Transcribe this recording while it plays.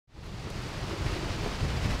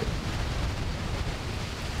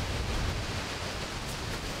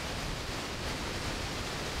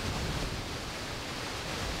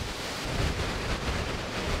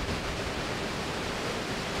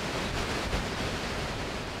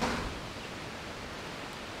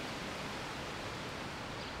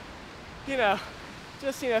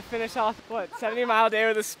just finish off, 70-mile day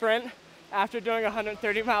with a sprint after doing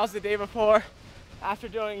 130 miles the day before, after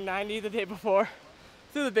doing 90 the day before,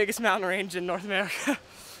 through the biggest mountain range in North America.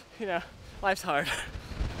 Life's hard.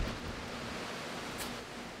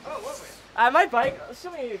 My bike,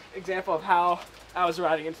 show me an example of how I was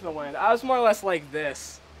riding into the wind. I was more or less like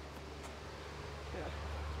this.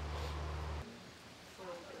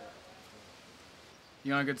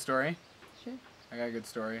 You want a good story? Sure. I got a good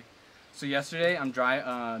story. So yesterday I'm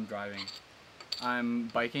driving. I'm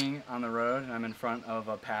biking on the road and I'm in front of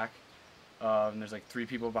a pack and there's like 3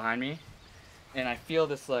 people behind me. And I feel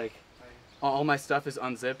this like, all my stuff is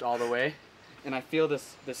unzipped all the way. And I feel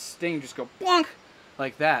this sting just go bonk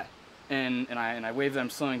like that. And I wave that I'm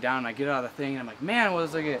slowing down and I get out of the thing and I'm like, man, it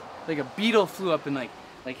was like a beetle flew up and like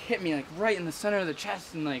hit me like right in the center of the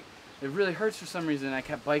chest and like it really hurts for some reason. And I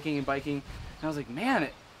kept biking and biking and I was like, man,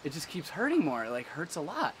 it just keeps hurting more. It like hurts a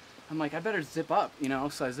lot. I'm like, I better zip up,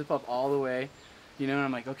 So I zip up all the way, and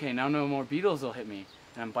I'm like, okay, now no more beetles will hit me.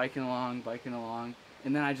 And I'm biking along,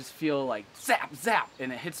 and then I just feel like zap, zap,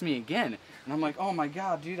 and it hits me again. And I'm like, oh my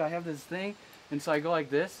God, dude, I have this thing. And so I go like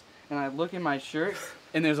this, and I look in my shirt,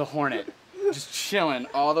 and there's a hornet just chilling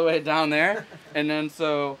all the way down there. And then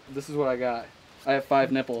so this is what I got. I have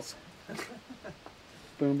 5 nipples.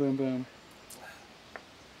 Boom, boom, boom.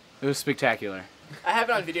 It was spectacular. I have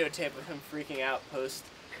it on videotape of him freaking out post.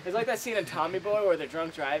 It's like that scene in Tommy Boy where they're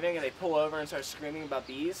drunk driving and they pull over and start screaming about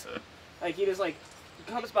bees. Like he just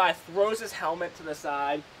comes by, throws his helmet to the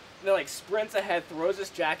side, and then sprints ahead, throws his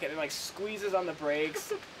jacket, and squeezes on the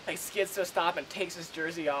brakes, skids to a stop and takes his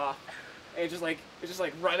jersey off. And it's just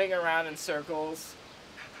running around in circles.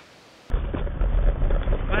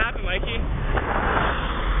 What happened, Mikey?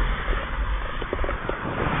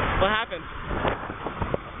 What happened?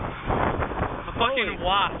 A fucking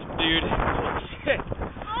wasp, dude. Holy shit.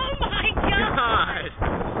 Oh my God!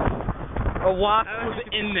 A wasp was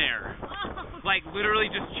in there. Literally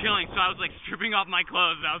just chilling, so I was stripping off my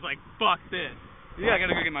clothes and I was like, fuck this. Yeah, I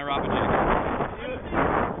gotta go get my Robin jacket.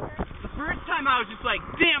 The first time I was just like,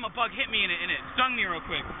 damn, a bug hit me and it stung me real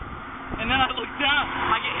quick. And then I looked down,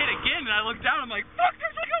 I get hit again, and I look down, I'm like, fuck,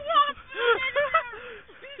 there's a wasp!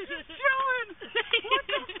 He's just chilling!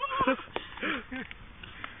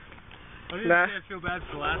 What the fuck? I feel bad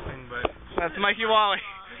for laughing, but... That's Mikey Wally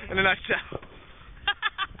in a nutshell.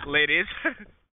 Ladies.